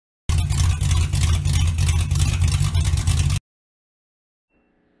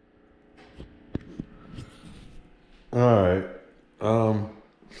All right.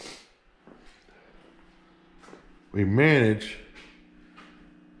 We managed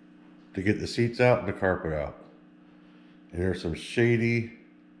to get the seats out and the carpet out. And there's some shady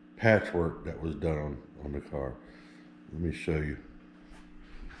patchwork that was done on the car. Let me show you.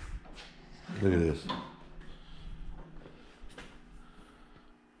 Look at this.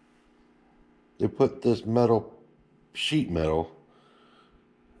 They put this metal, sheet metal,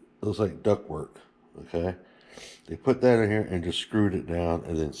 looks like ductwork, okay? They put that in here and just screwed it down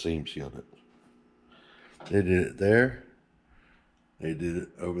and then seam sealed it. They did it there. They did it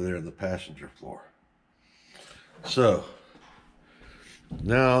over there on the passenger floor. So,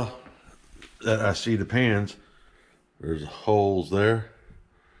 now that I see the pans, there's holes there,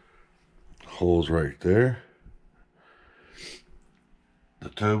 holes right there. The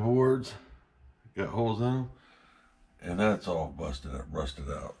toe boards got holes in them, and that's all busted up, rusted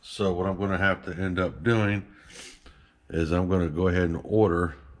out. So what I'm going to have to end up doing is I'm going to go ahead and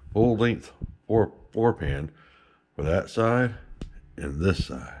order full length floor pan for that side and this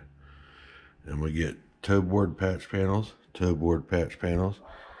side. And we get toe board patch panels,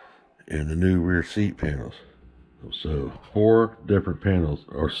 and the new rear seat panels. So 4 different panels,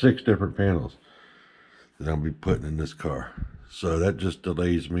 or 6 different panels that I'll be putting in this car. So that just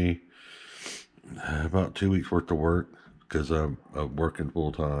delays me about 2 weeks worth of work because I'm working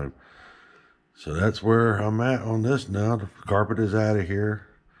full time. So that's where I'm at on this now. The carpet is out of here.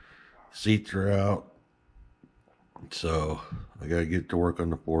 Seats are out. So I got to get to work on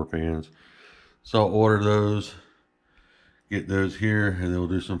the floor pans. So I'll order those, get those here, and then we'll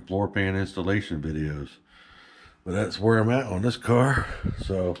do some floor pan installation videos. But that's where I'm at on this car.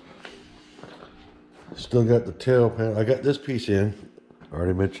 So still got the tail panel. I got this piece in. I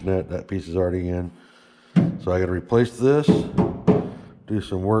already mentioned that. That piece is already in. So I got to replace this. Do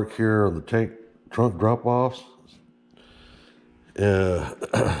some work here on the trunk drop-offs.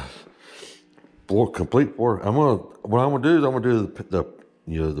 Complete floor. What I'm gonna do is I'm gonna do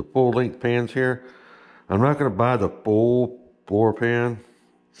the full length pans here. I'm not gonna buy the full floor pan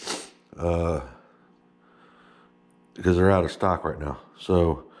because they're out of stock right now.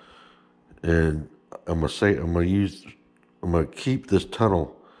 So, and I'm gonna keep this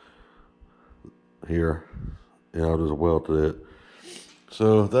tunnel here, and I'll just weld to it.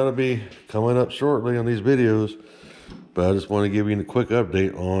 So that'll be coming up shortly on these videos. But I just want to give you a quick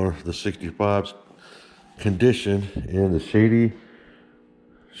update on the 65's condition and the shady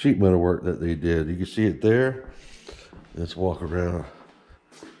sheet metal work that they did. You can see it there. Let's walk around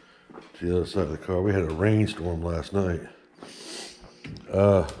to the other side of the car. We had a rainstorm last night.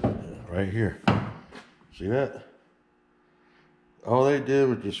 Right here. See that? All they did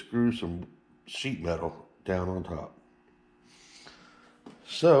was just screw some sheet metal down on top.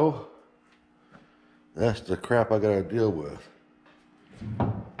 So that's the crap I gotta deal with.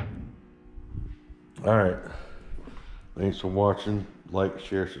 All right. Thanks for watching. Like,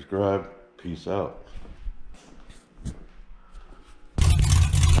 share, subscribe. Peace out.